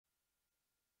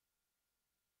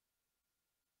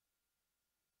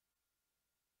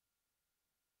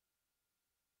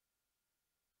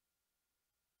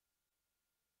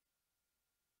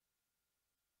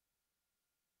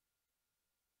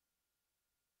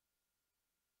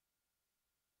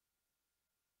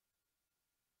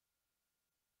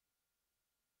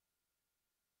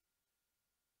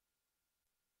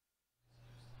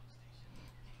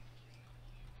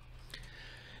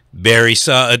Barry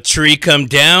saw a tree come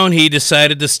down. He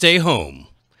decided to stay home.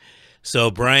 So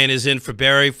Brian is in for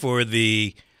Barry for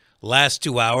the last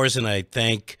 2 hours, and I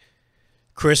thank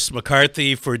Chris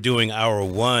McCarthy for doing hour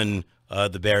one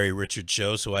of the Barry Richards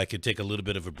Show so I could take a little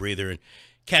bit of a breather and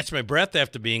catch my breath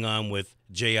after being on with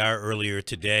JR earlier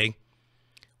today.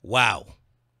 Wow.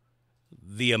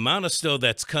 The amount of snow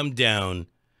that's come down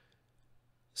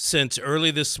since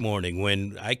early this morning.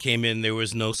 When I came in, there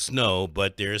was no snow,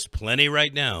 but there's plenty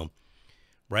right now,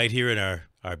 right here in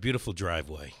our beautiful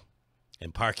driveway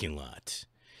and parking lot.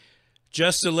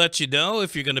 Just to let you know,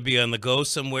 if you're going to be on the go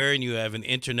somewhere and you have an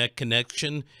internet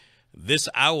connection, this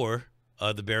hour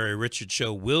of the Barry Richards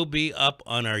Show will be up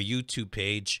on our YouTube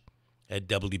page at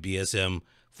WBSM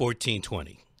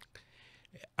 1420.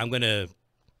 I'm going to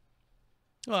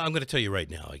tell you right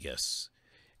now, I guess.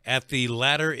 At the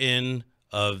latter end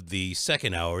of the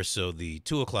second hour, so the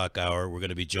 2 o'clock hour, we're going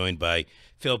to be joined by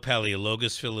Phil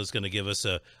Paleologos. Phil is going to give us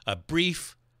a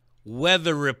brief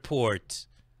weather report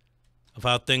of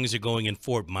how things are going in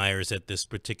Fort Myers at this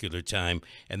particular time.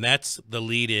 And that's the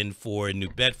lead-in for New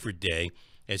Bedford Day.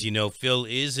 As you know, Phil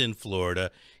is in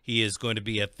Florida. He is going to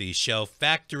be at the Shell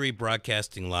Factory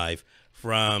broadcasting live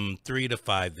from 3 to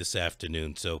 5 this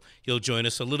afternoon. So he'll join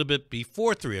us a little bit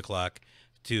before 3 o'clock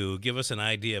to give us an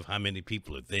idea of how many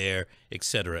people are there, et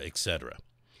cetera, et cetera.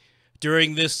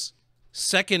 During this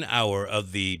second hour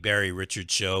of the Barry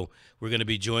Richards Show, we're going to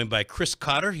be joined by Chris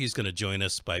Cotter. He's going to join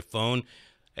us by phone.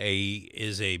 He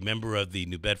is a member of the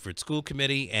New Bedford School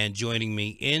Committee, and joining me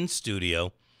in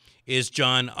studio is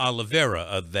John Oliveira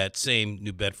of that same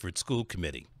New Bedford School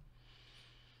Committee.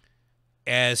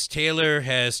 As Taylor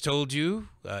has told you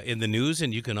in the news,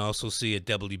 and you can also see at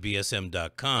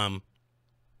WBSM.com,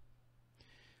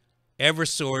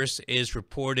 Eversource is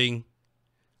reporting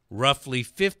roughly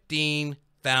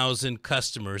 15,000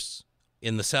 customers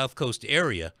in the South Coast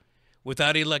area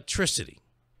without electricity.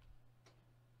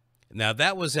 Now,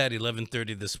 that was at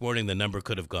 11:30 this morning. The number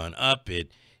could have gone up.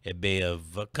 It may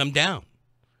have come down.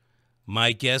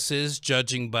 My guess is,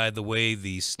 judging by the way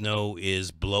the snow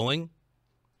is blowing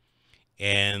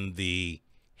and the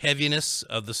heaviness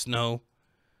of the snow,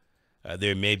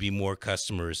 there may be more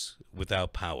customers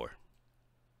without power.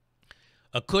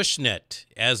 Acushnet,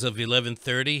 as of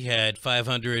 11:30, had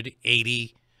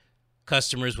 580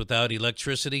 customers without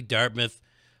electricity. Dartmouth,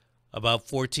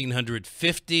 about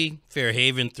 1,450.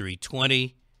 Fairhaven,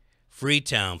 320.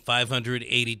 Freetown,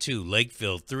 582.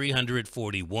 Lakeville,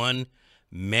 341.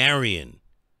 Marion,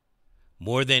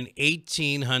 more than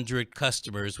 1,800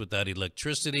 customers without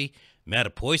electricity.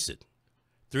 Mattapoisett,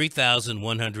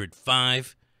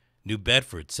 3,105. New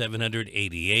Bedford,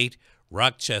 788.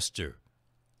 Rochester,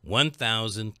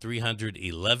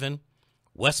 1,311.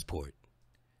 Westport,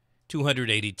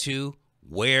 282.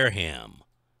 Wareham,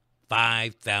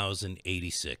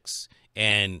 5,086.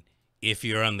 And if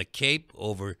you're on the Cape,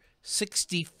 over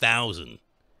 60,000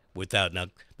 without. Now,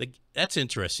 that's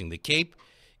interesting. The Cape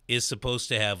is supposed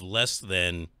to have less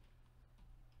than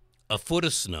a foot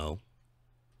of snow,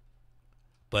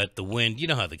 but the wind, you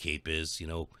know how the Cape is,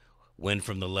 wind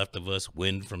from the left of us,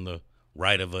 wind from the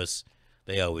right of us,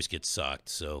 they always get socked.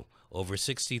 So over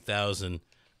 60,000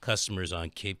 customers on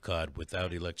Cape Cod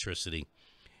without electricity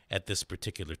at this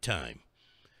particular time.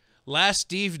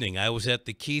 Last evening, I was at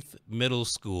the Keith Middle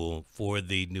School for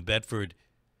the New Bedford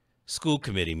School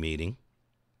Committee meeting.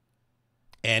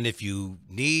 And if you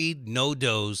need no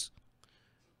doze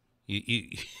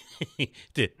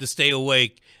to stay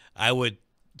awake, I would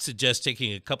suggest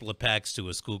taking a couple of packs to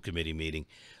a school committee meeting.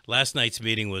 Last night's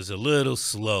meeting was a little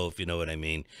slow, if you know what I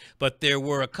mean. But there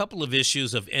were a couple of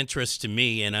issues of interest to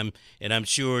me, and I'm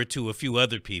sure to a few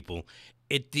other people.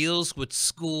 It deals with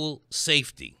school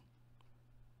safety.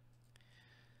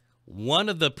 One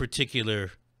of the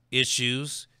particular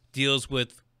issues deals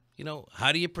with,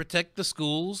 how do you protect the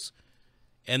schools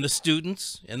and the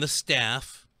students and the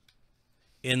staff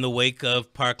in the wake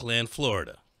of Parkland,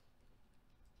 Florida?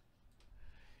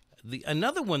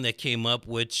 Another one that came up,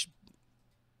 which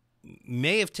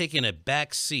may have taken a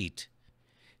back seat,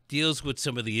 deals with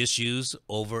some of the issues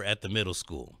over at the middle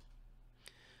school.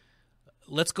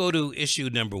 Let's go to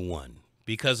issue number one,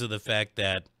 because of the fact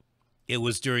that it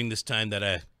was during this time that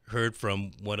I heard from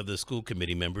one of the school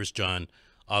committee members, John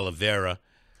Oliveira,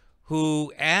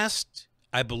 who asked,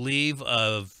 I believe,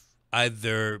 of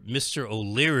either Mr.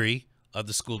 O'Leary of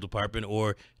the school department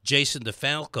or Jason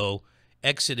DeFalco,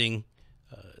 exiting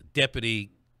deputy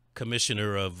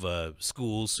commissioner of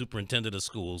schools, superintendent of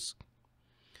schools,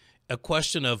 a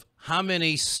question of how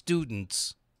many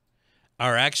students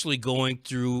are actually going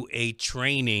through a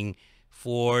training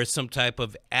for some type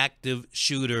of active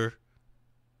shooter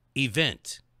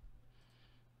event.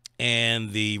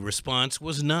 And the response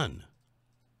was none.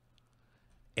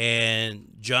 And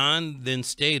John then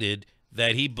stated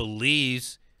that he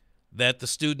believes that the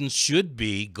students should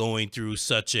be going through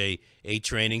such a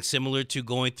training similar to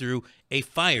going through a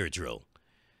fire drill.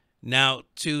 Now,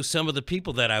 to some of the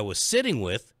people that I was sitting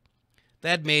with,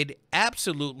 that made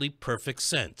absolutely perfect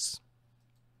sense.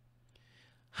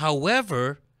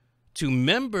 However, to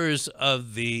members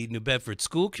of the New Bedford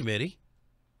School Committee,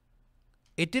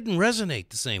 it didn't resonate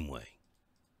the same way.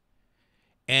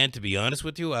 And to be honest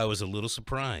with you, I was a little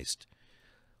surprised.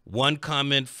 One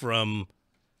comment from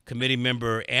committee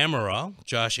member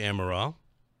Josh Amaral,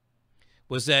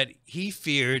 was that he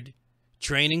feared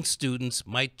training students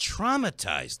might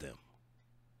traumatize them.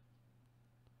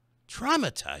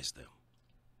 Traumatize them.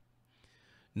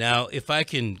 Now, if I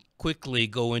can quickly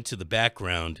go into the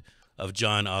background of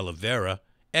John Oliveira,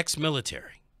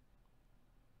 ex-military.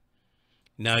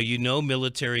 Now, you know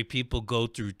military people go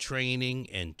through training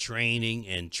and training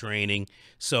and training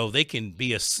so they can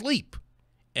be asleep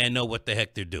and know what the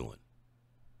heck they're doing.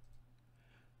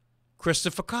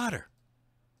 Christopher Cotter,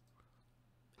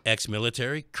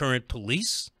 ex-military, current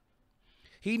police.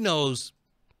 He knows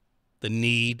the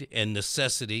need and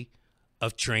necessity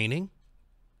of training.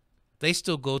 They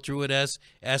still go through it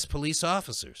as police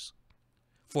officers,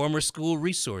 former school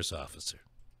resource officer.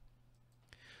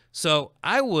 So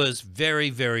I was very,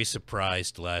 very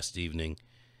surprised last evening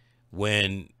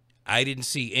when I didn't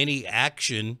see any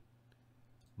action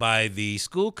by the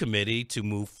school committee to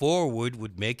move forward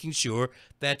with making sure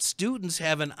that students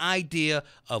have an idea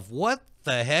of what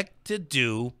the heck to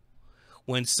do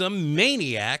when some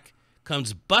maniac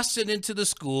comes busting into the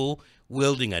school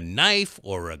wielding a knife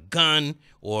or a gun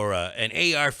or an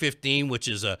AR-15, which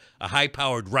is a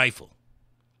high-powered rifle.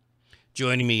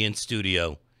 Joining me in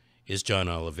studio is John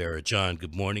Oliveira. John,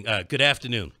 good morning. Good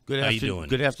afternoon. How you doing?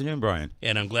 Good afternoon, Brian.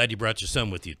 And I'm glad you brought your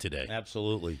son with you today.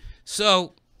 Absolutely.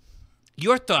 So,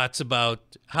 your thoughts about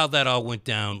how that all went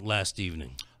down last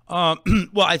evening? Well,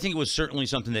 I think it was certainly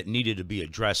something that needed to be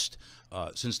addressed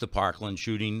since the Parkland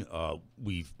shooting.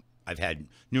 I've had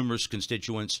numerous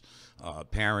constituents,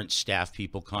 parents, staff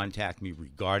people contact me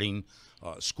regarding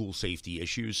school safety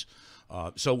issues.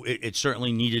 So it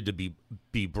certainly needed to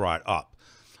be brought up.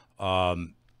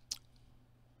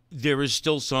 There is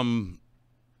still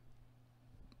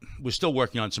we're still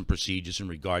working on some procedures in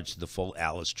regards to the full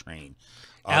ALICE train.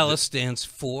 ALICE stands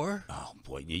for? Oh,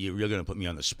 boy, you're going to put me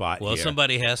on the spot Well, here.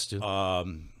 somebody has to.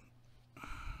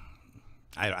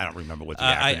 I don't remember what the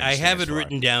acronym I have it stands for.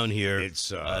 written down here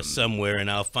It's somewhere,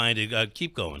 and I'll find it.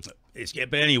 Keep going.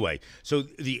 But anyway, so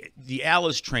the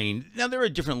ALICE training. Now there are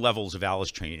different levels of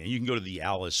ALICE training, and you can go to the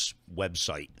ALICE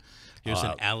website. Here's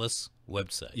an ALICE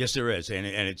website. Yes, there is, and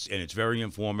it's very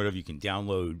informative. You can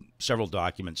download several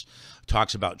documents. It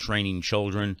talks about training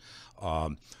children.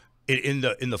 In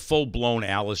the full blown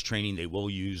ALICE training, they will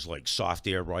use like soft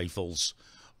air rifles.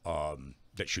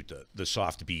 That shoot the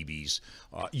soft BBs.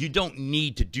 You don't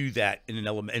need to do that in an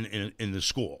element in the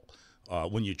school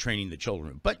when you're training the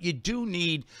children, but you do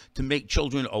need to make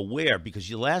children aware, because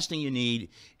the last thing you need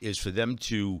is for them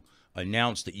to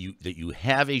announce that you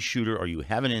have a shooter or you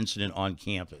have an incident on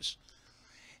campus,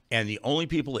 and the only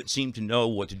people that seem to know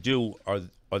what to do are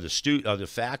the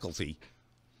faculty.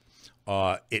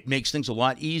 It makes things a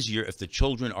lot easier if the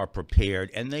children are prepared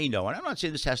and they know. And I'm not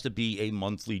saying this has to be a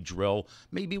monthly drill,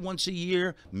 maybe once a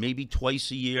year, maybe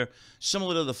twice a year,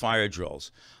 similar to the fire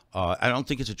drills. I don't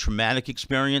think it's a traumatic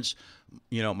experience.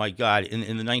 You know, my God,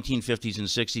 in the 1950s and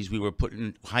 60s, we were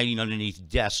hiding underneath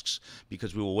desks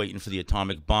because we were waiting for the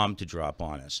atomic bomb to drop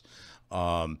on us.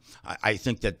 I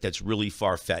think that's really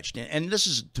far-fetched. And this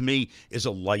is, to me, is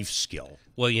a life skill.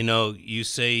 Well, you know, you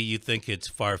say you think it's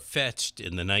far-fetched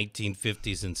in the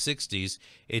 1950s and 60s.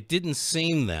 It didn't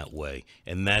seem that way,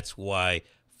 and that's why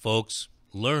folks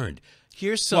learned.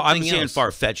 Here's something else. Well, I'm saying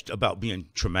far-fetched about being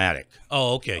traumatic.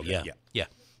 Oh, okay, yeah.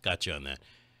 Got you on that.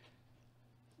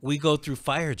 We go through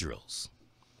fire drills.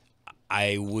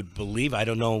 I would believe, I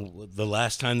don't know the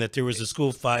last time that there was a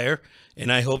school fire,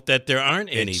 and I hope that there aren't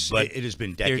any. But it has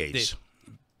been decades.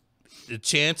 The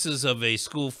chances of a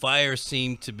school fire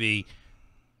seem to be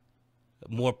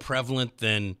more prevalent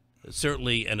than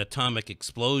certainly an atomic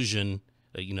explosion,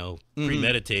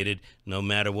 premeditated, no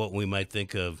matter what we might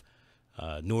think of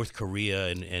North Korea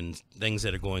and things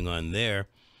that are going on there.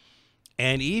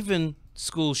 And even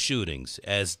school shootings,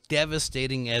 as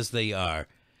devastating as they are,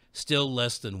 still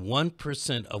less than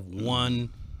 1% of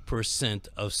 1%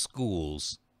 of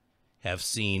schools have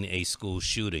seen a school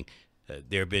shooting.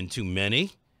 There have been too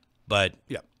many, but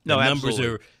the numbers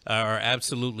are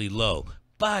absolutely low.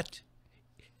 But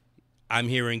I'm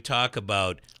hearing talk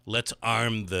about let's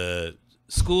arm the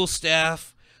school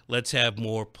staff, let's have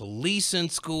more police in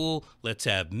school, let's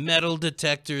have metal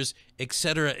detectors, et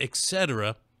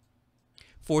cetera,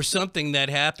 for something that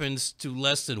happens to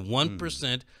less than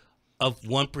 1% of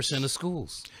 1% of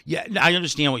schools. Yeah, I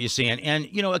understand what you're saying. And,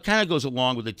 you know, it kind of goes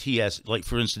along with the TS, like,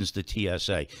 for instance, the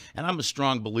TSA. And I'm a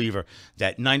strong believer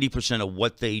that 90% of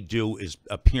what they do is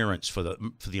appearance for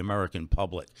the American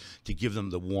public, to give them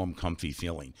the warm, comfy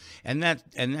feeling. And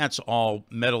that's all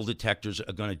metal detectors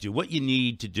are going to do. What you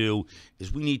need to do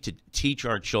is we need to teach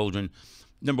our children,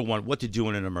 number one, what to do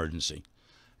in an emergency.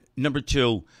 Number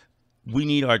two, we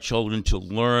need our children to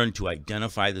learn to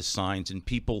identify the signs in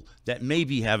people that may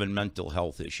be having mental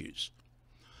health issues.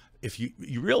 If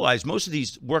you realize most of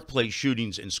these workplace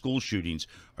shootings and school shootings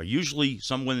are usually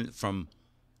someone from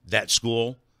that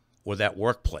school or that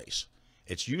workplace.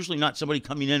 It's usually not somebody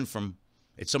coming in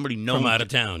it's somebody known from out of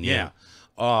town. Yeah.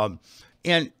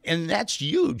 And that's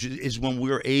huge, is when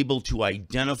we're able to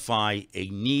identify a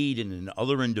need in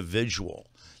another individual.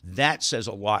 That says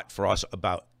a lot for us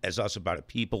about a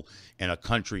people and a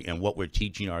country, and what we're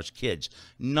teaching our kids.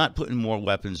 Not putting more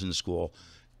weapons in school,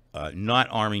 not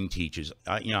arming teachers.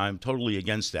 I'm totally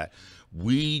against that.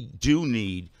 We do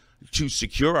need to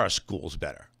secure our schools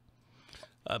better.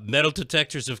 Metal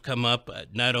detectors have come up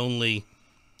not only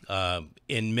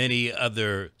in many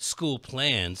other school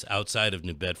plans outside of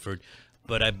New Bedford,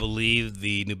 but I believe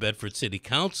the New Bedford City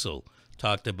Council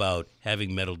talked about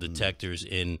having metal detectors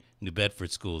in New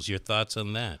Bedford schools. Your thoughts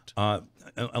on that?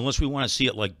 Unless we want to see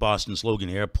it like Boston's Logan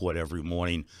Airport every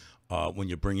morning when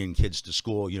you're bringing kids to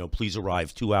school, please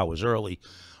arrive 2 hours early.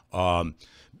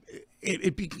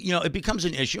 It becomes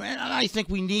an issue, and I think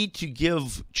we need to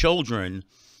give children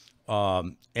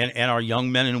and our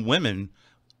young men and women,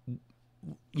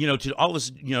 to all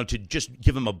this, to just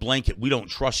give them a blanket. We don't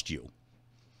trust you.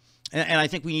 And I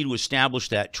think we need to establish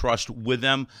that trust with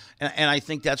them. And I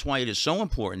think that's why it is so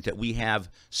important that we have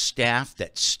staff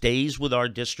that stays with our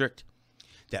district,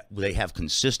 that they have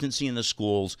consistency in the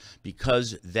schools,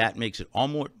 because that makes it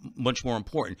much more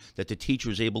important that the teacher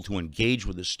is able to engage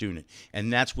with the student.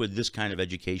 And that's where this kind of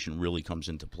education really comes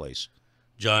into place.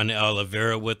 John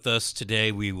Oliveira with us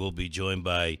today. We will be joined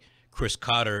by Chris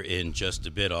Cotter in just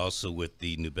a bit, also with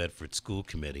the New Bedford School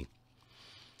Committee.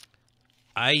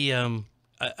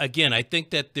 Again, I think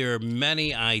that there are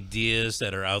many ideas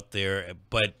that are out there,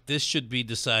 but this should be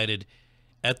decided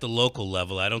at the local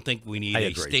level. I don't think we need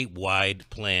a statewide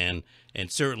plan,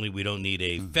 and certainly we don't need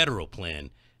a federal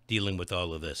plan dealing with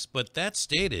all of this. But that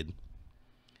stated,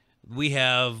 we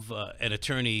have an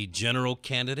attorney general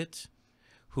candidate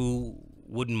who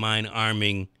wouldn't mind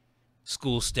arming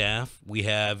school staff. We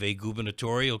have a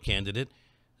gubernatorial candidate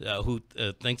who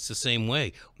thinks the same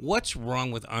way. What's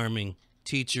wrong with arming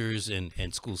teachers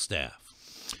and school staff?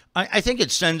 I think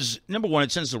it sends, number one,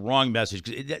 it sends the wrong message.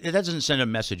 It doesn't send a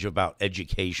message about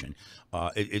education.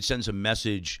 It sends a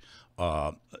message,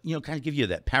 kind of give you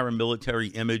that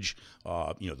paramilitary image,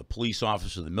 the police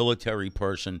officer, the military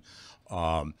person.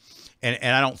 And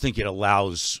I don't think it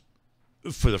allows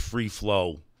for the free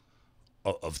flow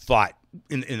of thought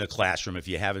in the classroom if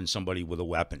you're having somebody with a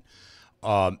weapon.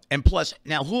 And plus,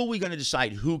 now, who are we going to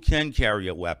decide who can carry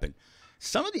a weapon?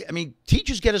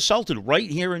 Teachers get assaulted right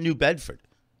here in New Bedford.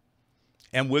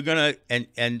 And we're going to,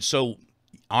 and so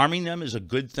arming them is a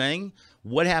good thing.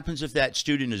 What happens if that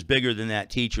student is bigger than that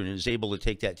teacher and is able to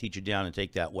take that teacher down and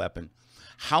take that weapon?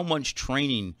 How much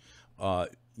training,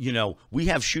 we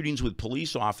have shootings with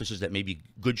police officers that may be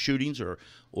good shootings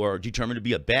or determined to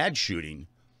be a bad shooting.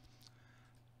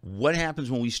 What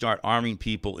happens when we start arming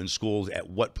people in schools? At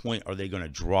what point are they going to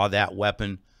draw that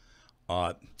weapon?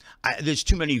 There's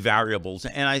too many variables,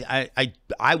 and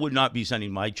I would not be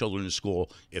sending my children to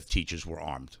school if teachers were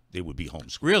armed. They would be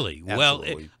homeschooled. Really?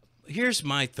 Absolutely. Well, here's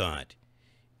my thought.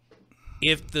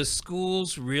 If the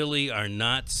schools really are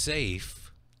not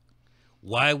safe,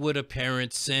 why would a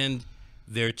parent send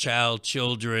their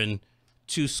children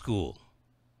to school?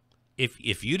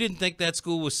 If you didn't think that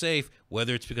school was safe,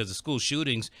 whether it's because of school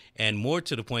shootings, and more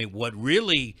to the point, what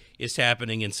really is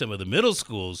happening in some of the middle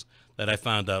schools that I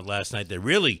found out last night that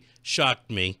really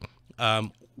shocked me,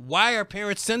 why are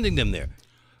parents sending them there?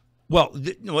 Well,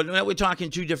 we're talking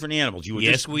two different animals.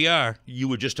 Yes, we are. You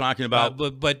were just talking about...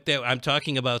 But I'm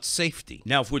talking about safety.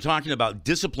 Now, if we're talking about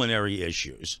disciplinary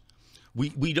issues,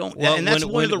 we don't... Well, and that's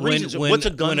one of the reasons. What's a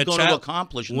gun going to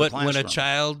accomplish in the classroom? When a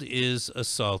child is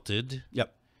assaulted...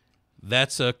 Yep.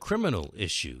 That's a criminal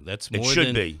issue. It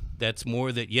should be. That's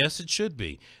more that, yes, it should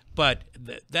be. But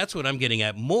that's what I'm getting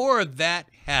at. More of that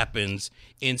happens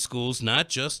in schools, not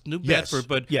just New Bedford,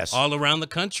 but all around the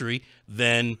country,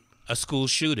 than a school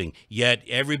shooting. Yet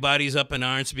everybody's up in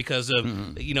arms because of,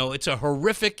 it's a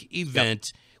horrific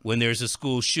event when there's a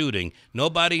school shooting.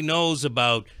 Nobody knows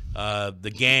about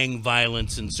the gang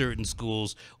violence in certain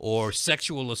schools or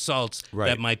sexual assaults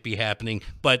that might be happening,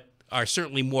 but are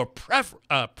certainly more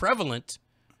prevalent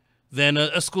than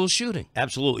a school shooting.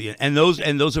 Absolutely, and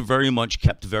those are very much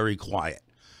kept very quiet.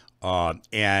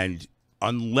 And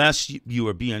unless you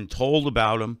are being told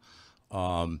about them,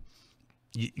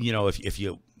 if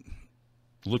you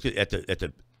look at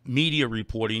the media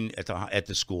reporting at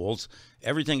the schools,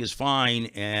 everything is fine,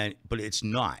 but it's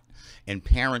not, and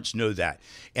parents know that,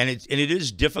 and it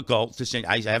is difficult to say.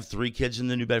 I have 3 kids in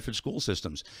the New Bedford school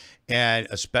systems, and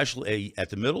especially at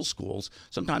the middle schools,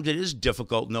 sometimes it is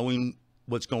difficult knowing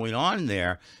what's going on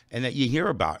there, and that you hear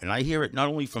about. And I hear it not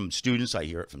only from students, I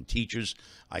hear it from teachers,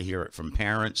 I hear it from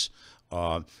parents.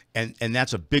 And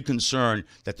that's a big concern,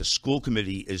 that the school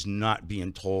committee is not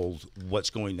being told what's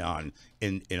going on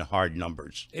in hard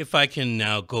numbers. If I can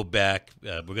now go back,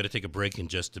 we're going to take a break in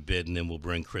just a bit, and then we'll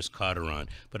bring Chris Cotter on.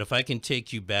 But if I can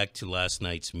take you back to last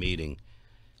night's meeting,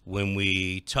 when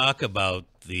we talk about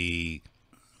the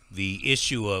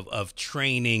issue of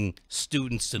training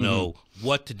students to know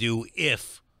what to do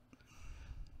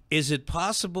is it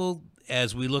possible,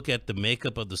 as we look at the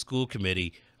makeup of the school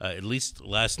committee, at least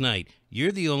last night,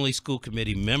 you're the only school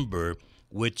committee member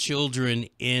with children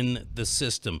in the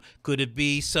system. Could it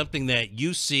be something that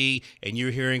you see and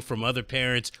you're hearing from other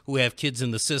parents who have kids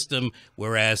in the system,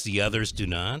 whereas the others do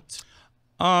not?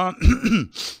 That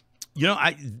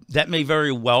may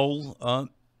very well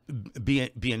be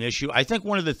an issue. I think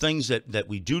one of the things that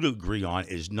we do agree on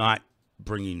is not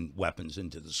bringing weapons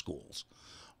into the schools.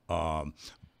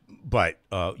 But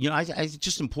it's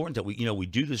just important that we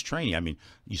do this training. I mean,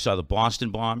 you saw the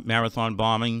Boston marathon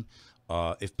bombing.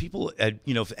 If people had,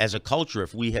 as a culture,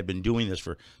 if we had been doing this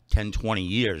for 10, 20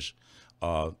 years,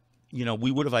 people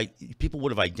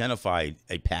would have identified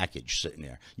a package sitting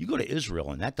there. You go to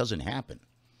Israel, and that doesn't happen.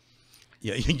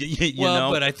 Yeah,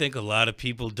 but I think a lot of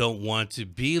people don't want to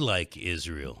be like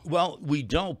Israel. Well, we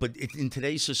don't, but in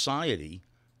today's society,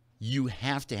 you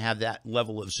have to have that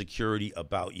level of security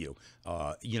about you.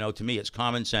 To me, it's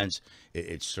common sense.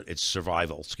 It's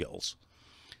survival skills.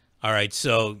 All right,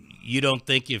 so you don't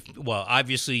think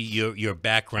obviously your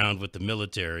background with the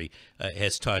military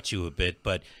has taught you a bit,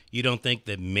 but you don't think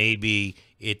that maybe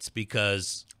it's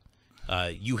because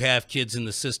you have kids in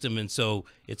the system, and so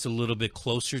it's a little bit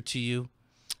closer to you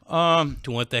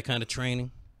to want that kind of training?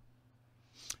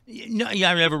 No,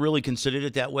 I never really considered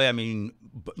it that way. I mean,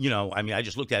 I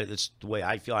just looked at it. It's the way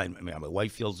I feel. I mean, my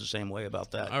wife feels the same way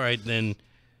about that. All right, then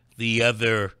the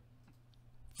other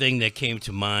thing that came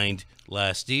to mind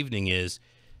last evening is,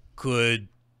 could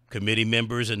committee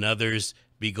members and others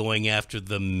be going after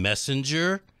the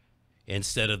messenger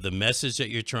instead of the message that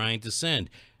you're trying to send?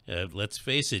 Let's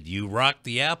face it, you rocked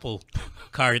the apple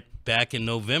cart back in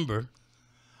November.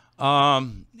 I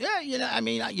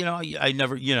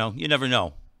never, you never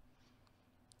know.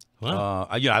 Well,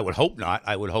 I would hope not.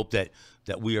 I would hope that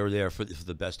we are there for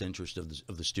the best interest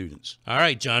of the students. All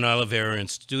right, John Oliveira in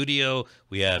studio.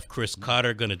 We have Chris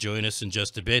Cotter going to join us in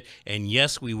just a bit. And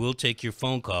yes, we will take your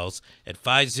phone calls at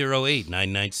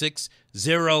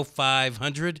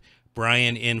 508-996-0500.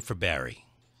 Brian in for Barry.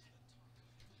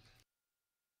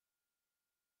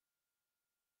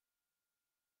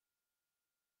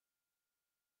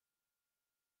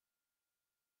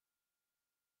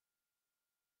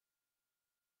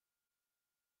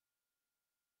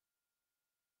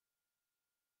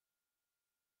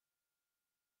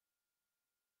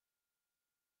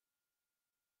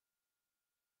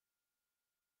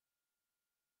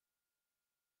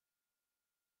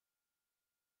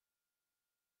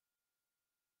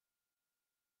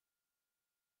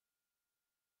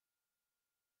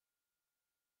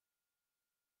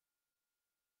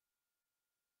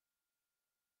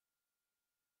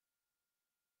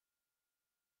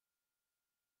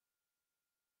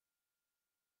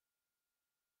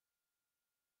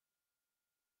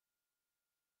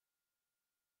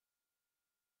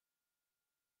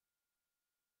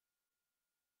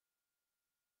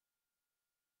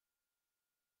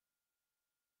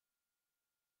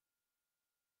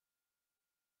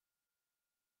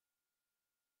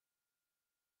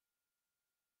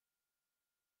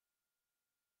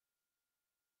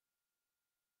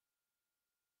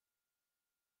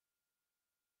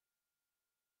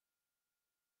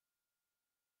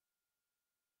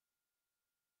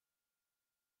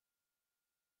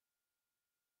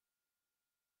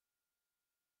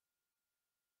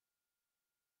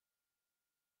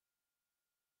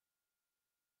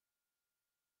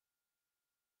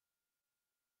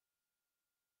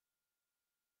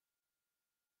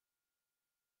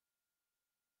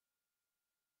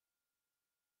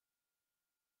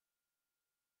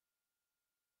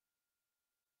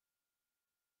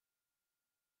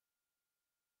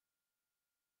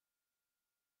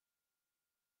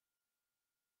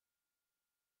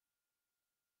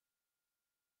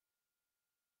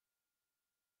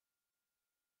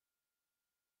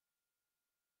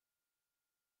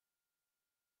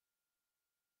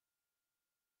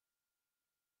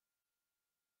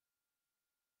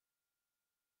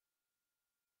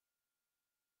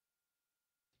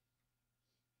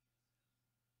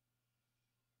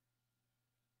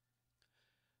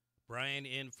 Brian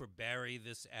in for Barry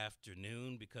this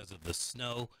afternoon because of the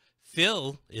snow.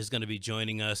 Phil is going to be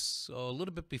joining us a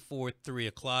little bit before 3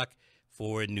 o'clock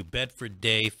for New Bedford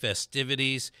Day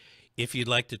festivities. If you'd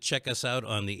like to check us out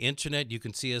on the internet, you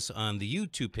can see us on the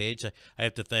YouTube page. I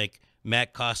have to thank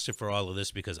Matt Coster for all of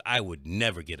this because I would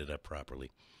never get it up properly.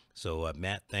 So,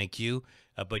 Matt, thank you.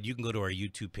 But you can go to our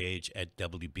YouTube page at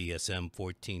WBSM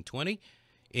 1420.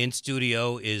 In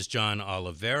studio is John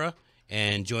Oliveira.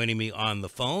 And joining me on the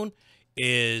phone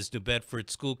is New Bedford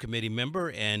School Committee member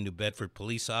and New Bedford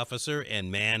police officer and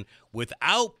man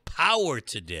without power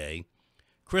today,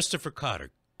 Christopher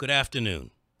Cotter. Good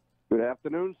afternoon. Good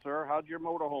afternoon, sir. How'd your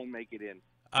motorhome make it in?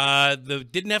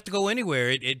 Didn't have to go anywhere.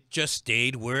 It just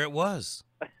stayed where it was.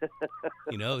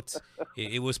 You know,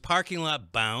 it was parking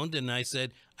lot bound, and I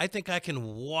said, I think I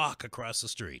can walk across the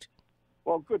street.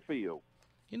 Well, good for you.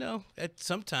 You know,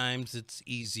 sometimes it's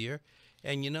easier.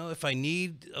 And, you know, if I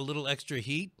need a little extra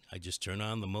heat, I just turn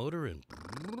on the motor and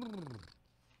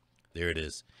there it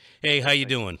is. Hey, how you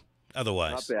doing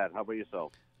otherwise? Not bad. How about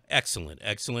yourself? Excellent,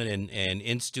 excellent. And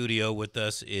in studio with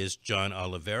us is John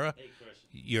Oliveira,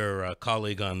 your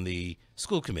colleague on the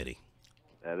school committee.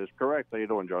 That is correct. How you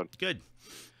doing, John? Good.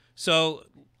 So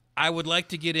I would like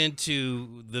to get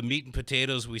into the meat and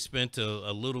potatoes. We spent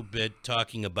a little bit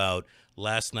talking about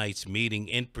last night's meeting,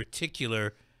 in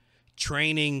particular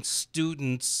training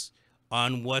students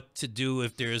on what to do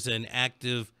if there's an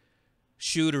active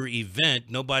shooter event.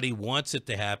 Nobody wants it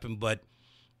to happen, but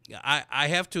I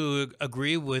have to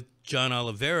agree with John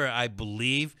Oliveira. I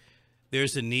believe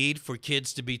there's a need for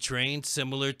kids to be trained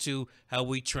similar to how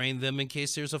we train them in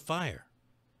case there's a fire.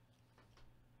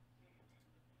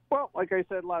 Well, like I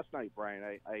said last night, Brian,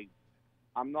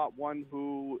 I'm not one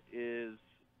who is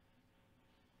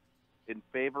in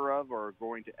favor of or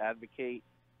going to advocate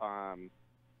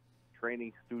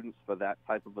training students for that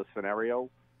type of a scenario.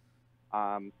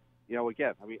 You know,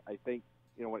 again, I mean, I think,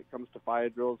 you know, when it comes to fire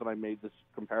drills, and I made this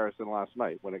comparison last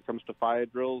night, when it comes to fire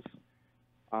drills,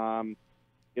 you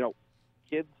know,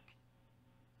 kids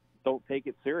don't take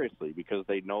it seriously because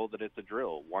they know that it's a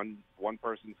drill. One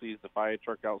person sees the fire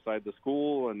truck outside the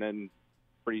school, and then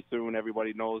pretty soon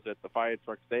everybody knows that the fire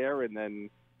truck's there, and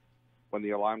then when the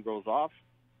alarm goes off,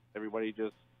 everybody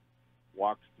just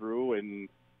walks through and,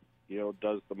 you know,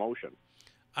 does the motion.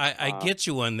 I get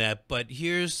you on that, but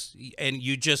and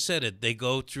you just said it, they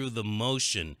go through the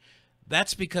motion.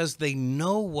 That's because they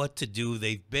know what to do.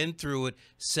 They've been through it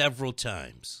several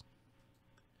times.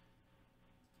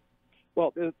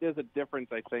 Well, there's a difference,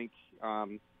 I think,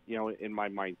 you know, in my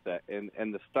mindset.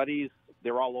 And the studies,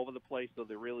 they're all over the place, so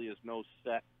there really is no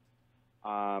set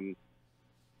tone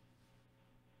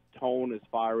as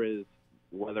far as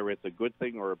whether it's a good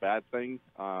thing or a bad thing.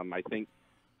 I think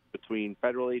between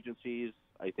federal agencies,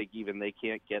 I think even they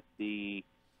can't get the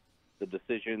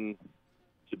decision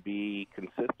to be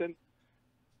consistent.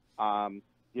 You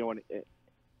know, and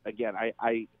again,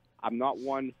 I'm not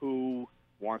one who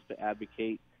wants to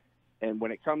advocate. And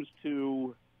when it comes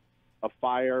to a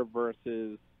fire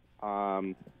versus,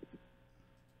 you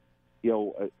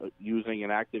know, using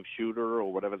an active shooter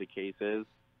or whatever the case is,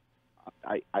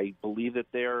 I believe that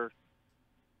they're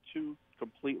two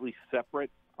completely separate.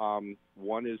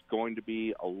 One is going to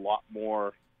be a lot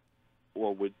more,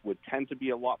 or would tend to be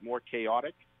a lot more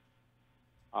chaotic,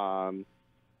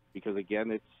 because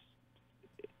again,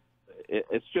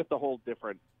 it's just a whole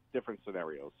different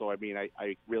scenario. So I mean,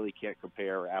 I really can't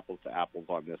compare apples to apples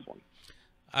on this one.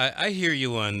 I hear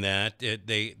you on that.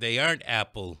 They aren't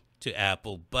apple to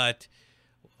apple, but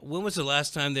when was the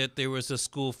last time that there was a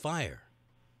school fire?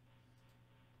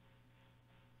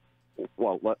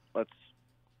 Well,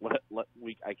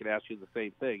 I can ask you the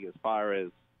same thing as far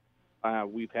as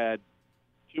we've had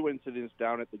 2 incidents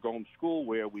down at the Gomes School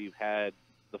where we've had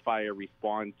the fire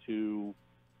respond to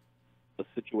a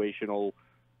situational.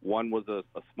 One was a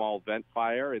small vent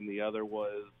fire, and the other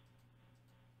was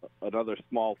another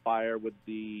small fire with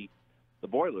the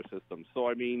boiler system. So,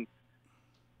 I mean,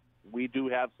 we do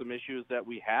have some issues that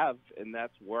we have, and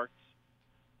that's worked.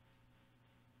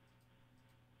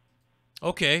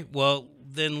 Okay, well,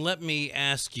 then let me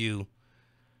ask you,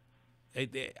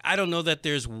 I don't know that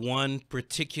there's one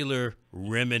particular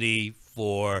remedy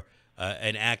for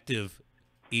an active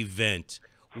event.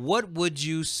 What would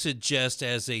you suggest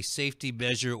as a safety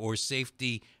measure or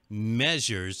safety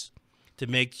measures to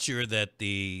make sure that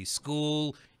the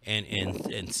school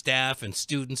and staff and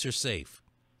students are safe?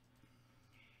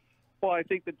 Well, I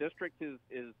think the district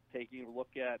is taking a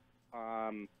look at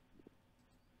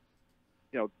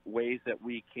ways that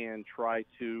we can try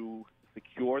to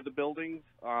secure the buildings,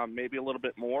 maybe a little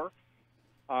bit more.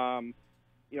 So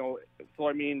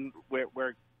I mean,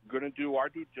 we're going to do our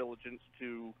due diligence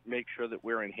to make sure that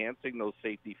we're enhancing those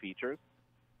safety features.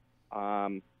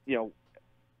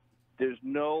 There's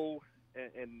no,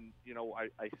 and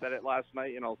I said it last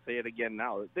night, and I'll say it again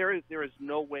now. There is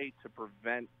no way to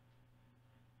prevent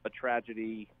a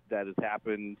tragedy that has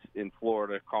happened in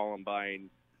Florida, Columbine,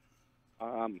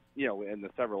 and the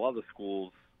several other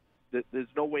schools. There's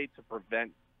no way to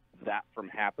prevent that from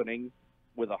happening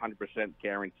with 100%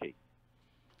 guarantee.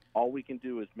 All we can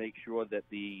do is make sure that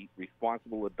the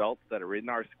responsible adults that are in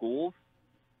our schools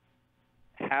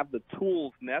have the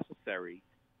tools necessary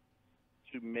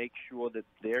to make sure that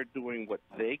they're doing what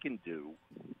they can do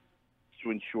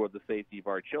to ensure the safety of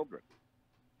our children.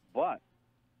 But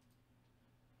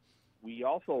we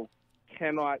also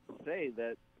cannot say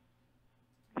that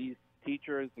these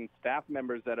teachers and staff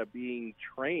members that are being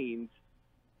trained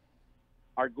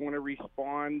are going to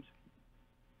respond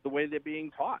the way they're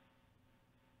being taught.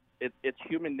 It's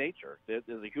human nature. There's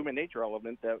a human nature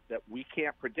element that we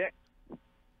can't predict.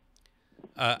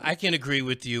 I can agree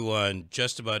with you on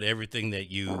just about everything that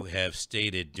you have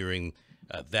stated during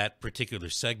that particular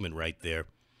segment right there.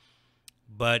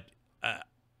 But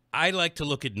I like to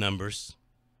look at numbers,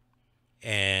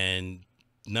 and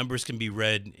numbers can be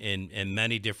read in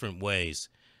many different ways.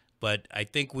 But I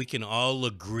think we can all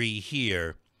agree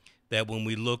here that when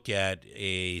we look at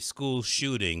a school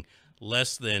shooting,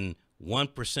 less than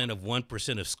 1% of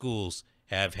 1% of schools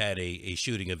have had a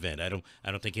shooting event. I don't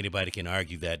think anybody can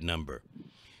argue that number.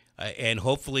 And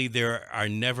hopefully there are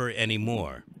never any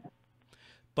more.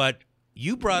 But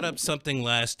you brought up something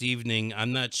last evening.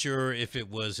 I'm not sure if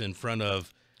it was in front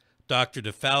of Dr.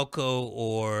 DeFalco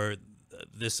or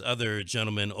this other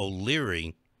gentleman,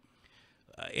 O'Leary,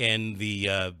 and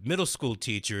the middle school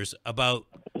teachers about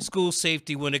school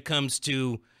safety when it comes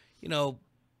to,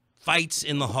 fights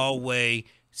in the hallway,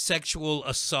 sexual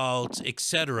assaults,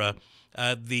 etc.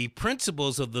 The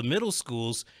principals of the middle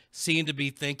schools seem to be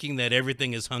thinking that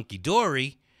everything is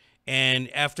hunky-dory.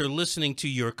 And after listening to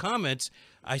your comments,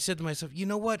 I said to myself, you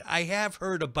know what? I have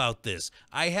heard about this.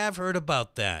 I have heard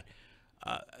about that.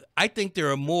 I think there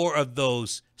are more of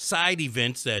those side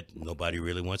events that nobody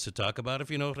really wants to talk about, if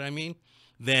you know what I mean,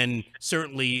 than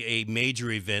certainly a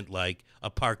major event like a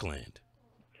Parkland.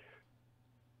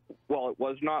 Well, it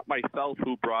was not myself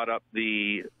who brought up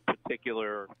the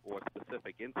particular or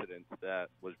specific incident that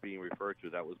was being referred to.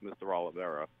 That was Mr.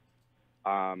 Oliveira.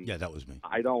 Yeah, that was me.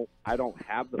 I don't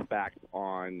have the facts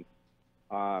on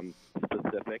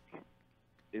specific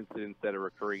incidents that are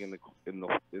occurring in the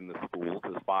schools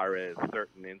as far as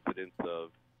certain incidents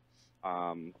of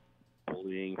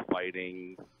bullying,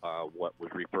 fighting, what was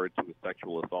referred to as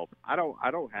sexual assault. I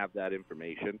don't have that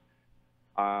information.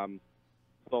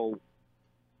 So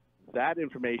that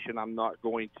information I'm not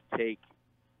going to take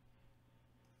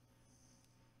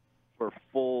for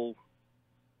full,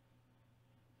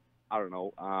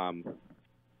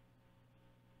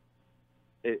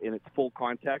 in its full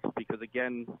context, because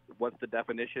again, what's the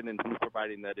definition and who's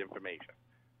providing that information?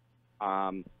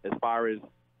 As far as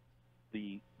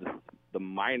the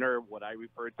minor, what I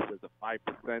referred to as the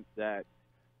 5% that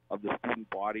of the student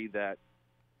body that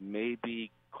may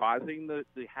be causing the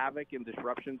havoc and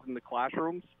disruptions in the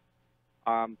classrooms,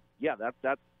 that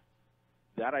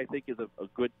I think is a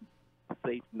good,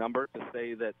 safe number to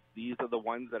say that these are the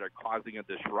ones that are causing a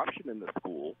disruption in the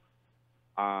school.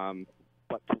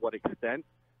 But to what extent,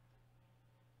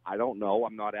 I don't know.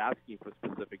 I'm not asking for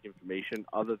specific information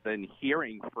other than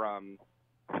hearing from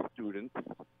students,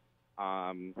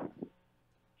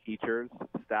 teachers,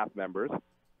 staff members,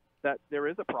 that there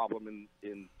is a problem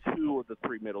in 2 of the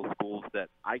 3 middle schools that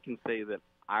I can say that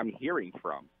I'm hearing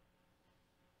from.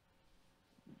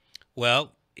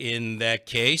 Well, in that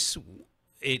case,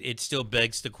 it still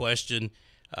begs the question,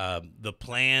 the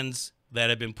plans that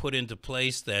have been put into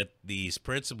place that these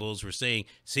principals were saying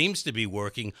seems to be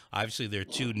working. Obviously, there are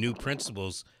 2 new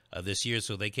principals this year,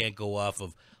 so they can't go off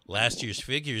of last year's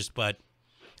figures. But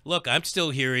look, I'm still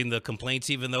hearing the complaints,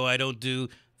 even though I don't do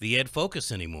the Ed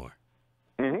Focus anymore.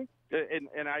 Mm-hmm.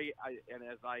 And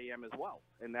as I am as well.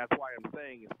 And that's why I'm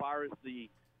saying, as far as the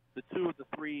 2 of the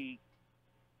 3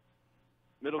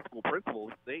 middle school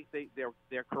principals,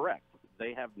 they're correct.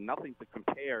 They have nothing to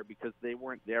compare because they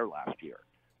weren't there last year.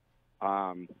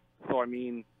 So, I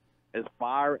mean, as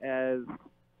far as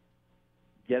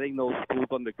getting those schools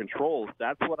under control,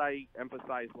 that's what I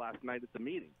emphasized last night at the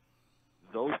meeting.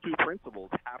 Those 2 principals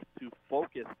have to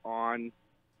focus on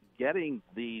getting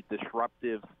the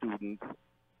disruptive students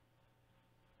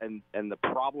and the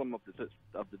problem of the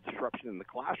disruption in the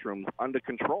classrooms under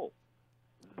control.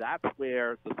 That's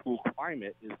where the school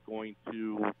climate is going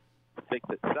to fix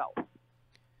itself.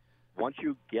 once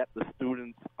you get the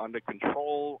students under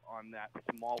control on that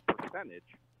small percentage,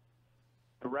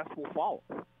 the rest will follow.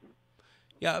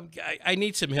 Yeah, I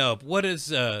need some help. What is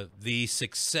the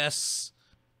Success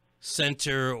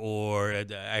Center, or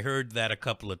I heard that a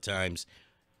couple of times.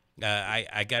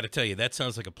 I got to tell you, that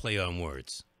sounds like a play on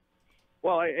words.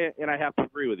 Well, and I have to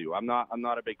agree with you. I'm not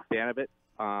a big fan of it.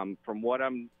 From what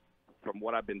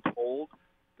I've been told,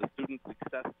 the Student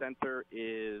Success Center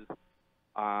is,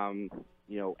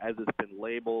 as it's been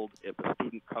labeled, if a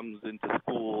student comes into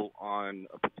school on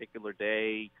a particular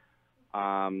day,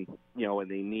 and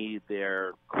they need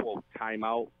their, quote,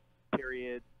 timeout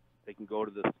period, they can go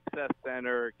to the Success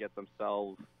Center, get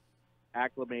themselves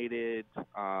acclimated,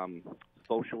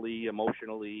 socially,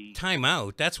 emotionally.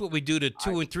 Timeout? That's what we do to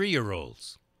 2 and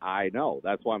 3-year-olds. I know.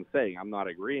 That's what I'm saying. I'm not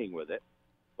agreeing with it.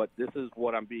 But this is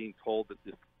what I'm being told that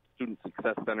the Student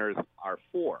Success Centers are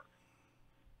for.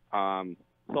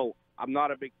 So I'm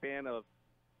not a big fan of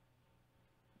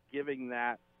giving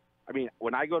that. I mean,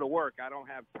 when I go to work, I don't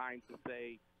have time to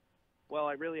say, well,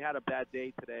 I really had a bad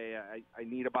day today. I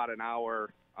need about an hour,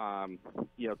 to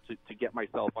get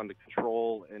myself under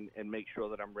control and make sure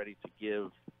that I'm ready to give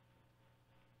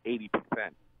 80%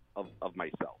 of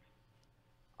myself.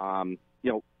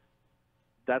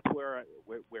 That's where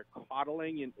we're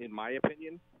coddling, in my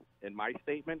opinion, in my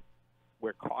statement.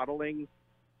 We're coddling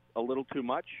a little too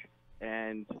much,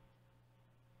 and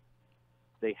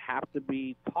they have to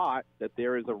be taught that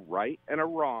there is a right and a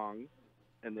wrong,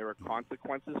 and there are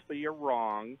consequences for your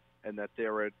wrong, and that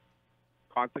there are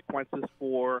consequences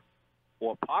or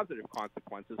positive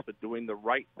consequences for doing the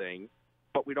right thing,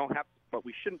 but we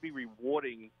shouldn't be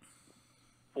rewarding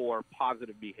for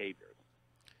positive behaviors.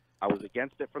 I was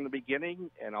against it from the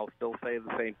beginning, and I'll still say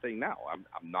the same thing now. I'm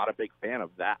not a big fan of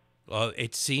that. Well,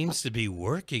 it seems to be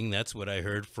working. That's what I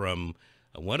heard from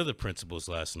one of the principals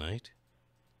last night.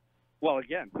 Well,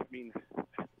 again, I mean,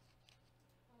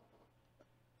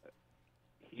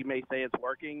 he may say it's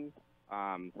working.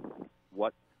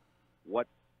 What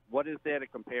is there to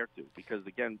compare to? Because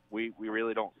again, we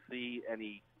really don't see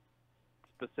any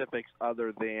specifics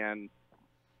other than,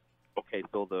 okay,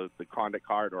 so the conduct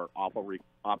card or office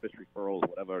referrals,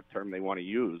 whatever term they want to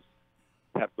use,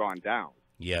 have gone down.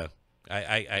 Yeah,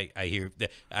 I hear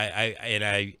that.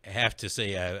 I have to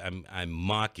say I'm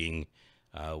mocking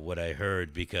what I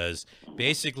heard, because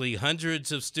basically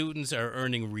hundreds of students are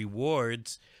earning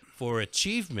rewards for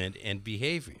achievement and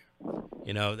behavior.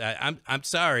 I'm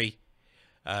sorry,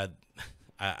 I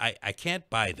can't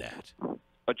buy that.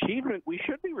 Achievement, we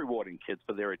should be rewarding kids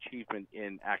for their achievement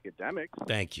in academics.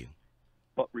 Thank you.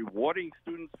 But rewarding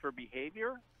students for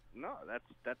behavior, no,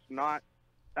 that's not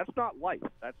life.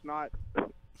 That's not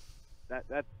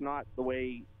the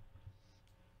way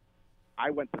I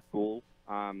went to school.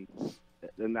 And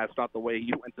that's not the way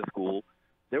you went to school.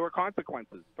 There were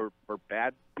consequences for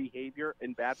bad behavior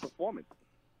and bad performance.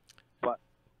 But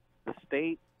the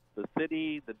state, the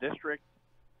city, the district,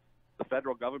 the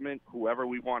federal government, whoever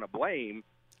we want to blame,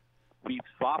 we've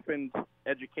softened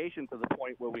education to the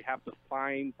point where we have to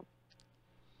find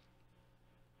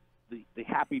the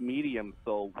happy medium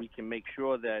so we can make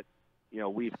sure that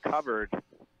we've covered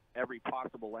every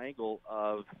possible angle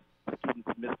of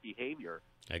students' misbehavior.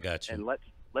 I got you. And let's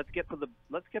get to the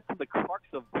crux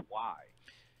of why.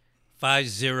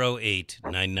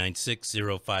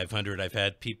 508-996-0500. I've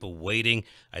had people waiting.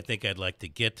 I think I'd like to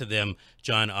get to them.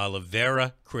 John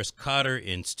Oliveira, Chris Cotter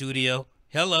in studio.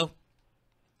 Hello.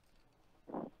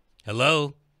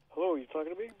 Hello. Hello, you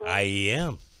talking to me, bro? I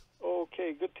am.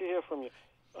 Okay, good to hear from you.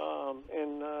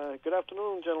 And good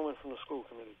afternoon, gentlemen from the school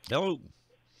committee. Hello.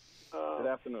 Good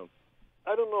afternoon.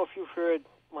 I don't know if you've heard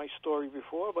my story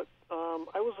before, but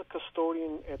I was a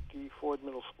custodian at the Ford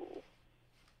Middle School,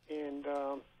 and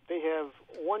they have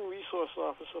one resource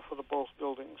officer for the both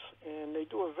buildings, and they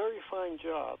do a very fine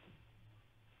job.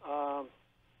 In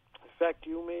fact,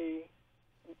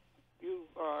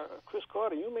 Chris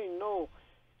Carter, you may know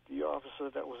the officer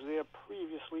that was there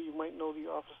previously. You might know the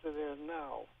officer there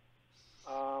now.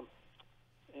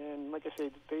 And like I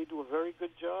say, they do a very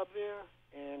good job there,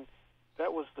 and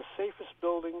that was the safest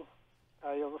building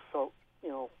I ever felt,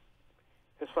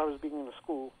 as far as being in the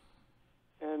school.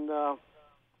 And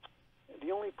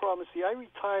the only problem is, I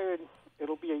retired,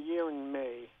 it'll be a year in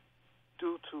May,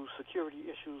 due to security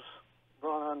issues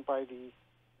brought on by the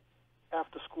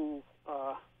after-school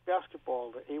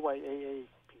basketball, the AYAA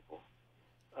people.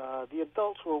 The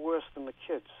adults were worse than the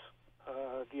kids.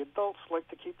 The adults like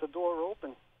to keep the door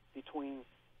open between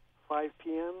 5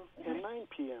 p.m. and 9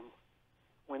 p.m.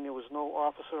 When there was no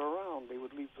officer around. They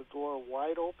would leave the door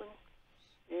wide open,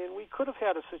 and we could have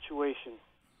had a situation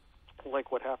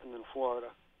like what happened in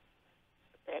Florida.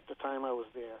 at the time I was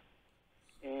there.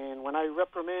 And when I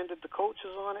reprimanded the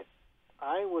coaches on it,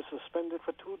 I was suspended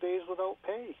for 2 days without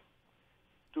pay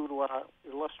due to our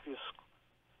illustrious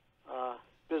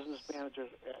business manager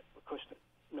at Acushnet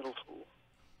Middle School.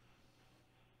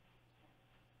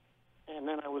 And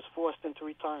then I was forced into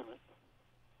retirement.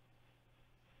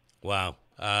 Wow.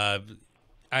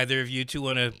 Either of you two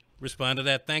want to respond to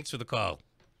that? Thanks for the call.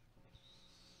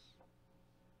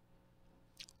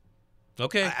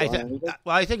 Okay.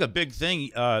 I think a big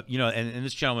thing, and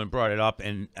this gentleman brought it up,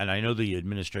 and I know the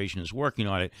administration is working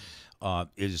on it,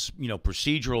 is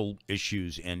procedural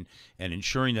issues and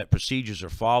ensuring that procedures are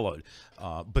followed.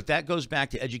 But that goes back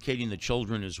to educating the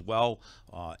children as well,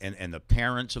 and the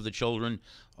parents of the children.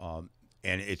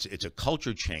 And it's a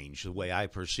culture change, the way I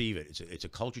perceive it. It's a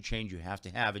culture change you have to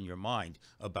have in your mind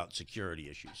about security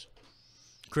issues.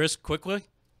 Chris, quickly.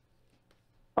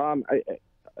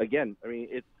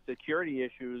 It's security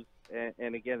issues,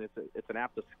 and again, it's an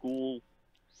after-school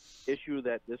issue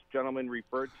that this gentleman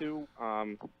referred to.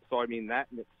 So that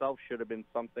in itself should have been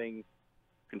something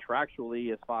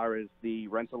contractually as far as the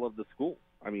rental of the school.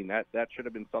 That should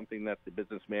have been something that the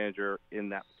business manager in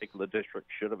that particular district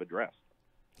should have addressed.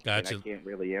 Gotcha. And I can't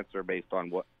really answer based on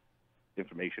what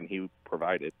information he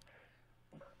provided.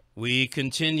 We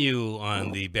continue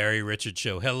on the Barry Richards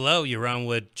Show. Hello, you're on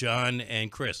with John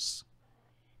and Chris.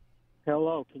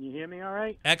 Hello, can you hear me all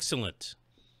right? Excellent.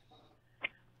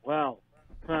 Well,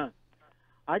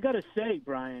 I got to say,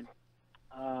 Brian,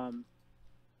 John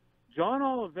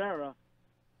Oliveira,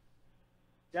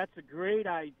 that's a great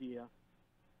idea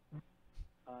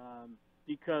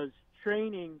because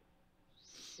training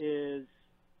is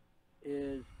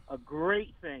a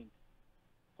great thing.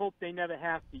 Hope they never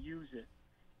have to use it.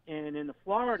 And in the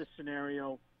Florida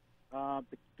scenario, the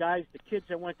kids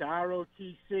that went to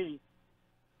ROTC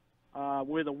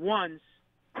were the ones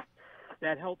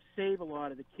that helped save a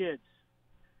lot of the kids.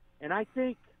 And I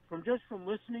think from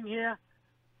listening here,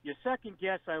 your second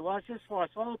guess, I lost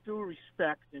all due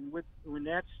respect, and when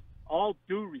that's all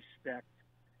due respect,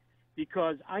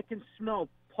 because I can smell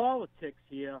politics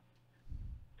here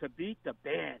to beat the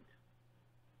band.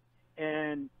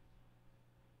 And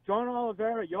John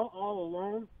Oliveira, you're all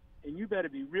alone, and you better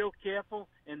be real careful.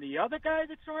 And the other guy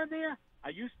that's on there, I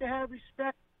used to have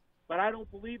respect, but I don't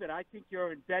believe it. I think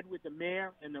you're in bed with the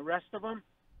mayor and the rest of them,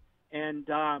 and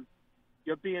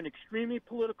you're being extremely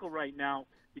political right now,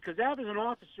 because as an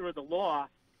officer of the law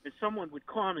and someone with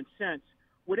common sense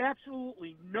would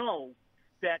absolutely know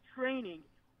that training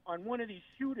on one of these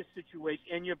shooter situations,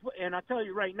 and I'll tell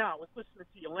you right now, I was listening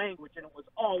to your language, and it was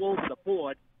all over the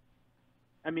board.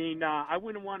 I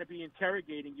wouldn't want to be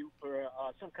interrogating you for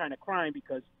some kind of crime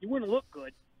because you wouldn't look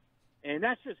good. And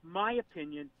that's just my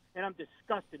opinion, and I'm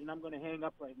disgusted, and I'm going to hang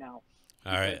up right now.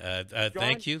 All right. John,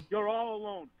 thank you. You're all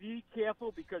alone. Be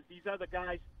careful because these other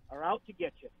guys are out to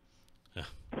get you.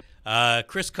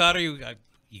 Chris Cotter, you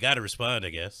got to respond, I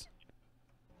guess.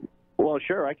 Well,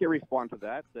 sure, I can respond to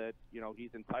that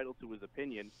he's entitled to his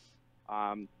opinion.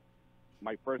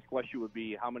 My first question would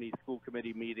be, how many school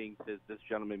committee meetings has this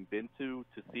gentleman been to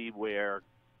see where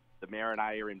the mayor and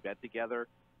I are in bed together?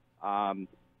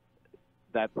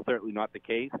 That's certainly not the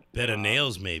case. Bed of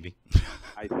nails, maybe.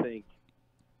 I think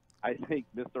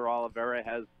Mr. Oliveira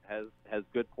has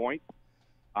good points.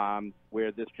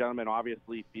 Where this gentleman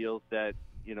obviously feels that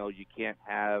you can't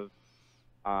have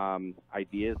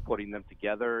ideas, putting them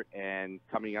together and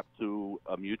coming up to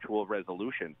a mutual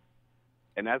resolution.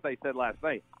 And as I said last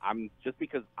night, just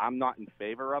because I'm not in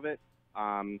favor of it,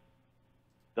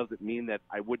 doesn't mean that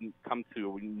I wouldn't come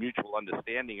to a mutual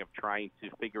understanding of trying to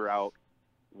figure out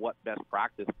what best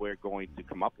practice we're going to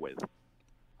come up with.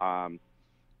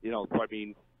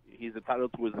 He's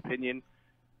entitled to his opinion.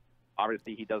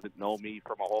 Obviously, he doesn't know me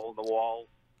from a hole in the wall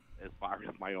as far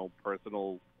as my own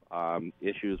personal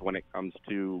issues when it comes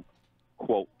to,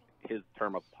 quote, his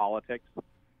term of politics.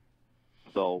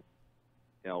 So,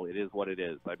 it is what it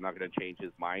is. I'm not going to change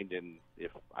his mind, and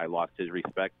if I lost his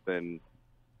respect, then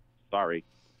sorry.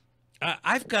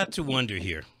 I've got to wonder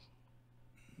here.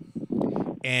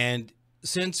 And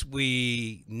since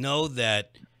we know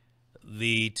that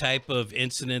the type of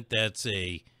incident that's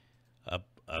a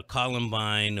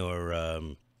Columbine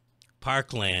or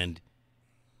Parkland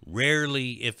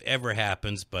rarely, if ever,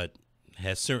 happens, but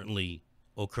has certainly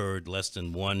occurred less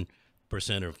than 1%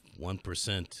 or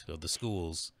 1% of the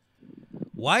schools,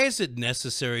 why is it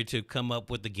necessary to come up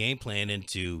with the game plan and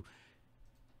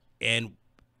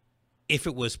if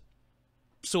it was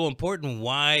so important,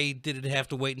 why did it have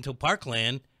to wait until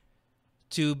Parkland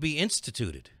to be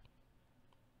instituted?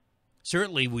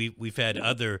 Certainly, we've had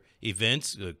other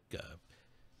events,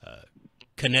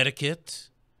 Connecticut,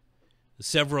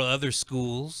 several other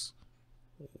schools.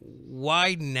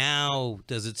 Why now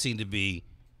does it seem to be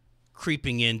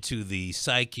creeping into the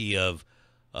psyche of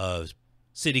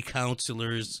city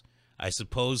councilors, I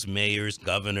suppose mayors,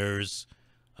 governors?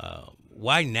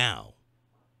 Why now?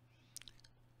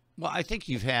 Well, I think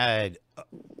you've had,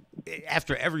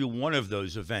 after every one of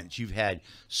those events, you've had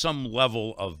some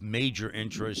level of major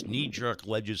interest, knee-jerk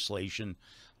legislation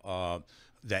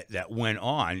that went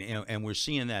on, and we're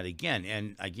seeing that again.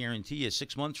 And I guarantee you,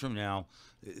 6 months from now,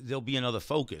 there'll be another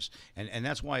focus. And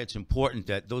that's why it's important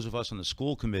that those of us on the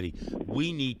school committee,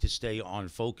 we need to stay on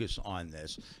focus on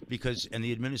this, and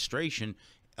the administration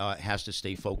has to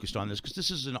stay focused on this, because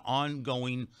this is an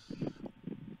ongoing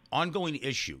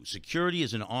issue. Security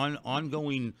is an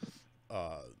ongoing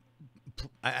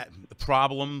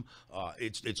problem.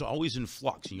 It's always in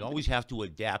flux, and you always have to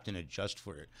adapt and adjust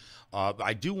for it.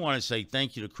 I do want to say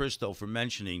thank you to Chris, though, for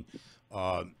mentioning,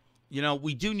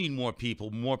 we do need more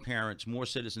people, more parents, more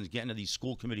citizens getting to these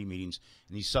school committee meetings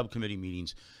and these subcommittee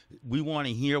meetings. We want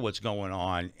to hear what's going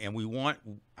on, and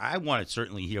I want to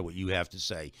certainly hear what you have to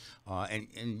say.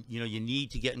 And you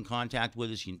need to get in contact with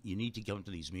us. You need to come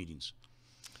to these meetings.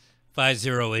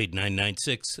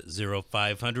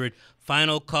 508-996-0500.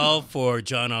 Final call for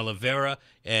John Oliveira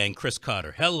and Chris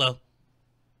Cotter. Hello.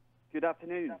 Good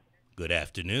afternoon. Good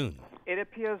afternoon. It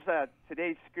appears that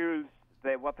today's schools,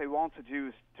 what they want to do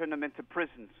is turn them into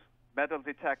prisons. Metal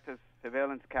detectors,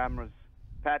 surveillance cameras,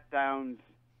 pat downs,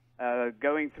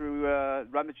 rummaging through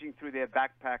their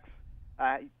backpacks.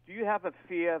 Do you have a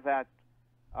fear that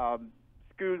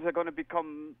schools are going to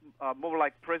become more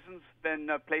like prisons than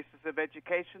places of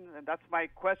education? And that's my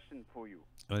question for you.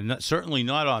 Certainly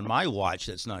not on my watch.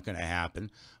 That's not going to happen.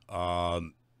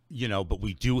 But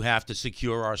we do have to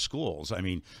secure our schools. I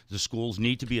mean, the schools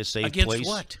need to be a safe place. Against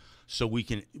what? So we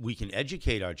can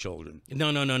educate our children.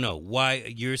 No. Why?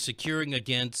 You're securing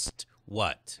against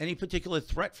what? Any particular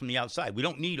threat from the outside. We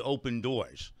don't need open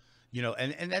doors.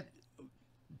 And that.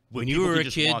 When you were a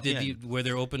kid, were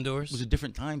there open doors? It was a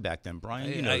different time back then,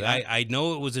 Brian. I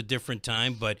know it was a different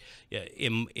time, but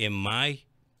in my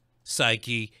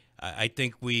psyche, I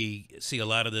think we see a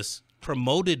lot of this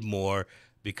promoted more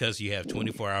because you have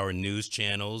 24-hour news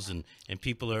channels and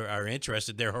people are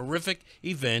interested. They're horrific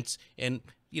events, and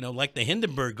like the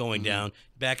Hindenburg going down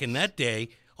back in that day.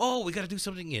 Oh, we got to do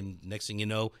something, and next thing you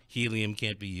know, helium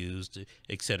can't be used,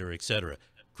 et cetera, et cetera.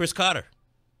 Chris Cotter.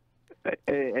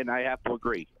 And I have to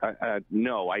agree.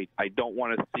 No, I don't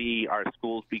want to see our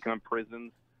schools become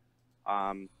prisons.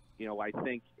 I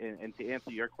think, and to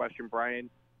answer your question, Brian,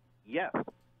 yes.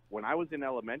 When I was in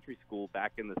elementary school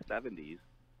back in the 70s,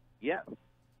 yes,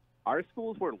 our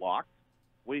schools were locked.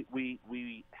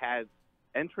 We had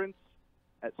entrance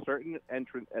at certain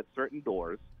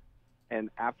doors,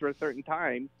 and after a certain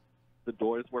time, the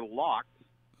doors were locked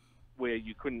where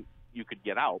you could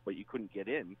get out, but you couldn't get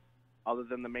in, other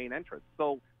than the main entrance.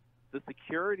 So the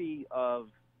security of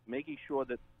making sure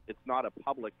that it's not a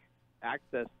public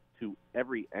access to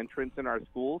every entrance in our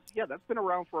schools, yeah, that's been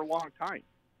around for a long time.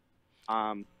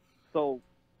 So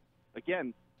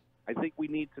again, I think we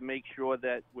need to make sure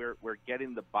that we're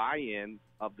getting the buy-in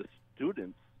of the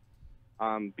students,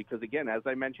 because again, as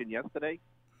I mentioned yesterday,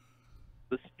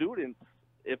 the students,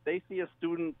 if they see a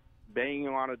student banging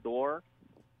on a door,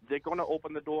 they're going to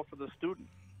open the door for the student.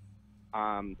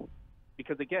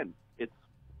 Because again, it's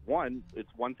one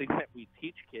thing that we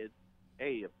teach kids.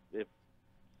 Hey, if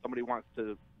somebody wants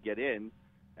to get in,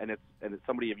 and it's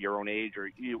somebody of your own age, or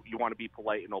you want to be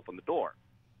polite and open the door.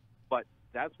 But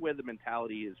that's where the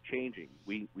mentality is changing.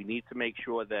 We need to make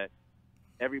sure that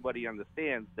everybody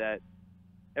understands that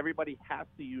everybody has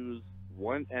to use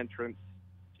one entrance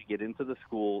to get into the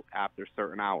school after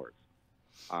certain hours.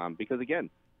 Because again,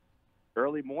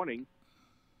 early morning,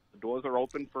 the doors are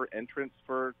open for entrance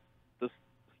for the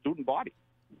student body.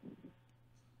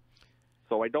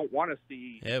 So I don't want to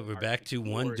see. Yeah, we're back to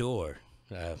one door.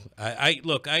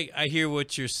 I hear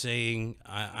what you're saying.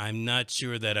 I'm not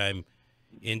sure that I'm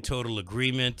in total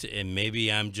agreement, and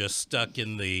maybe I'm just stuck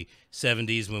in the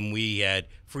 70s when we had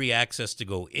free access to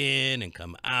go in and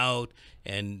come out.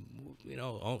 And,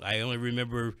 I only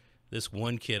remember this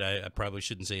one kid. I probably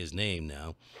shouldn't say his name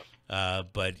now.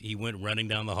 But he went running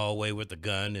down the hallway with a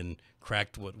gun and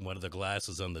cracked one of the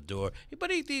glasses on the door.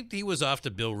 But he was off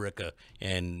to Bill Ricca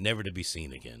and never to be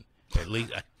seen again. At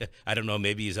least, I don't know,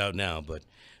 maybe he's out now. But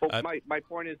my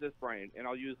point is this, Brian, and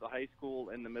I'll use the high school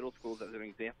and the middle schools as an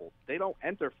example. They don't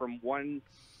enter from one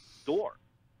door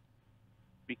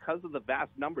because of the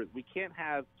vast numbers. We can't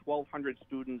have 1,200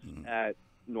 students at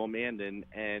Normandin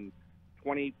and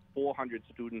 2,400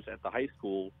 students at the high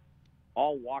school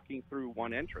all walking through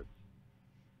one entrance.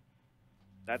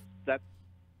 That's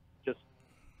just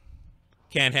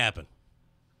Can't happen.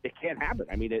 it can't happen.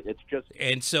 I mean, it's just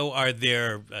And so, are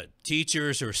there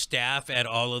teachers or staff at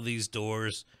all of these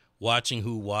doors watching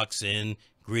who walks in,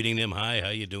 greeting them? Hi, how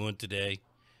you doing today?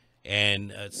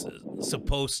 And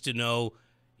supposed to know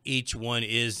each one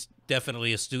is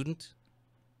definitely a student?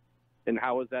 and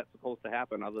how is that supposed to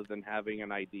happen other than having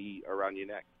an ID around your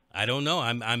neck? I don't know.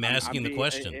 I'm asking the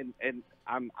question. And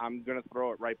I'm going to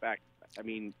throw it right back. I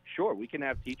mean, sure, we can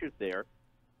have teachers there,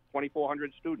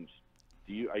 2,400 students.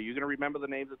 Are you going to remember the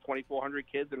names of 2,400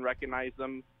 kids and recognize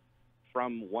them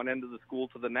from one end of the school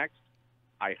to the next?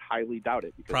 I highly doubt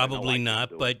it. Because Probably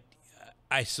not, but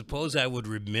I suppose I would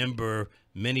remember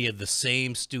many of the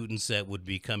same students that would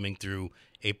be coming through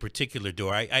a particular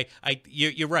door.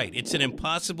 You're right. It's an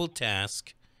impossible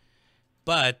task,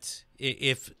 but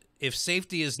if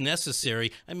safety is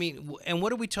necessary, I mean, and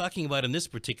what are we talking about in this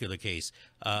particular case?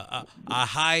 A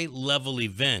high-level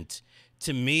event.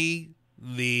 To me,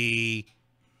 the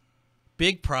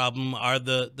big problem are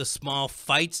the small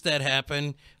fights that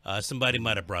happen. Somebody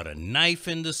might have brought a knife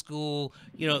into school,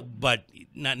 but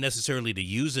not necessarily to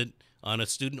use it on a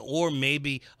student, or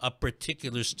maybe a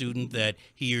particular student that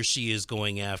he or she is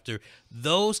going after.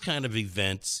 Those kind of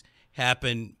events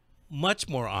happen much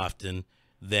more often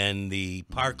than the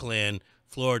Parkland,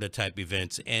 Florida type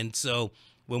events. And so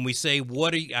when we say,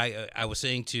 I was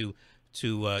saying to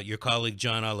your colleague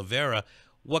John Oliveira,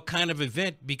 what kind of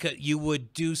event? Because you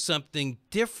would do something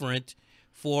different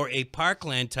for a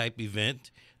Parkland type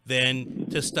event than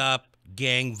to stop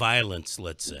gang violence,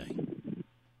 let's say.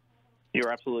 You're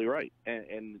absolutely right.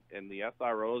 And the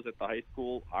SROs at the high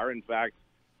school are, in fact,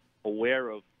 aware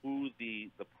of who the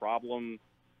problem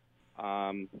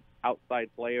outside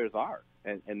players are.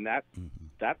 And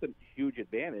that's a huge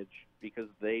advantage because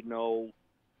they know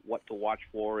what to watch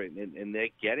for, and they're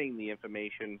getting the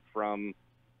information from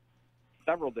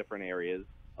several different areas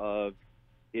of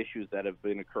issues that have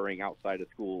been occurring outside of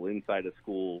school, inside of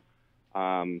school,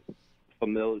 family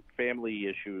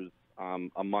issues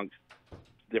amongst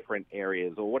different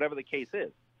areas, or whatever the case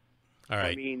is. All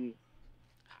right. I mean,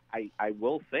 I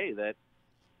will say that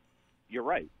you're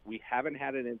right. We haven't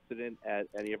had an incident at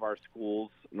any of our schools,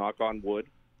 knock on wood.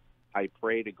 I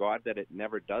pray to God that it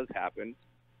never does happen.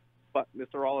 But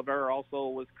Mr. Oliveira also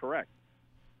was correct.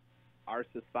 Our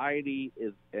society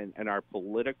is, and our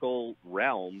political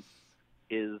realm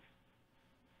is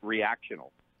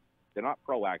reactional. They're not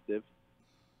proactive.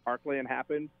 Parkland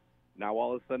happened. Now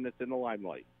all of a sudden it's in the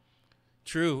limelight.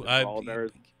 True. Oliveira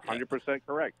is 100%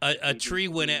 correct. A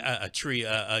chair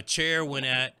went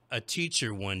at a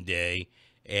teacher one day,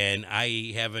 and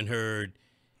I haven't heard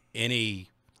any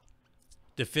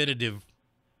definitive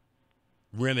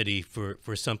remedy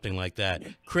for something like that.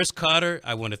 Chris Cotter,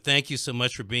 I want to thank you so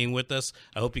much for being with us.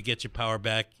 I hope you get your power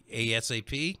back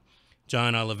ASAP.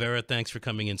 John Oliveira, thanks for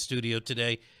coming in studio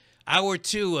today. Hour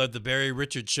 2 of the Barry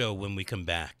Richards Show when we come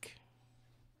back.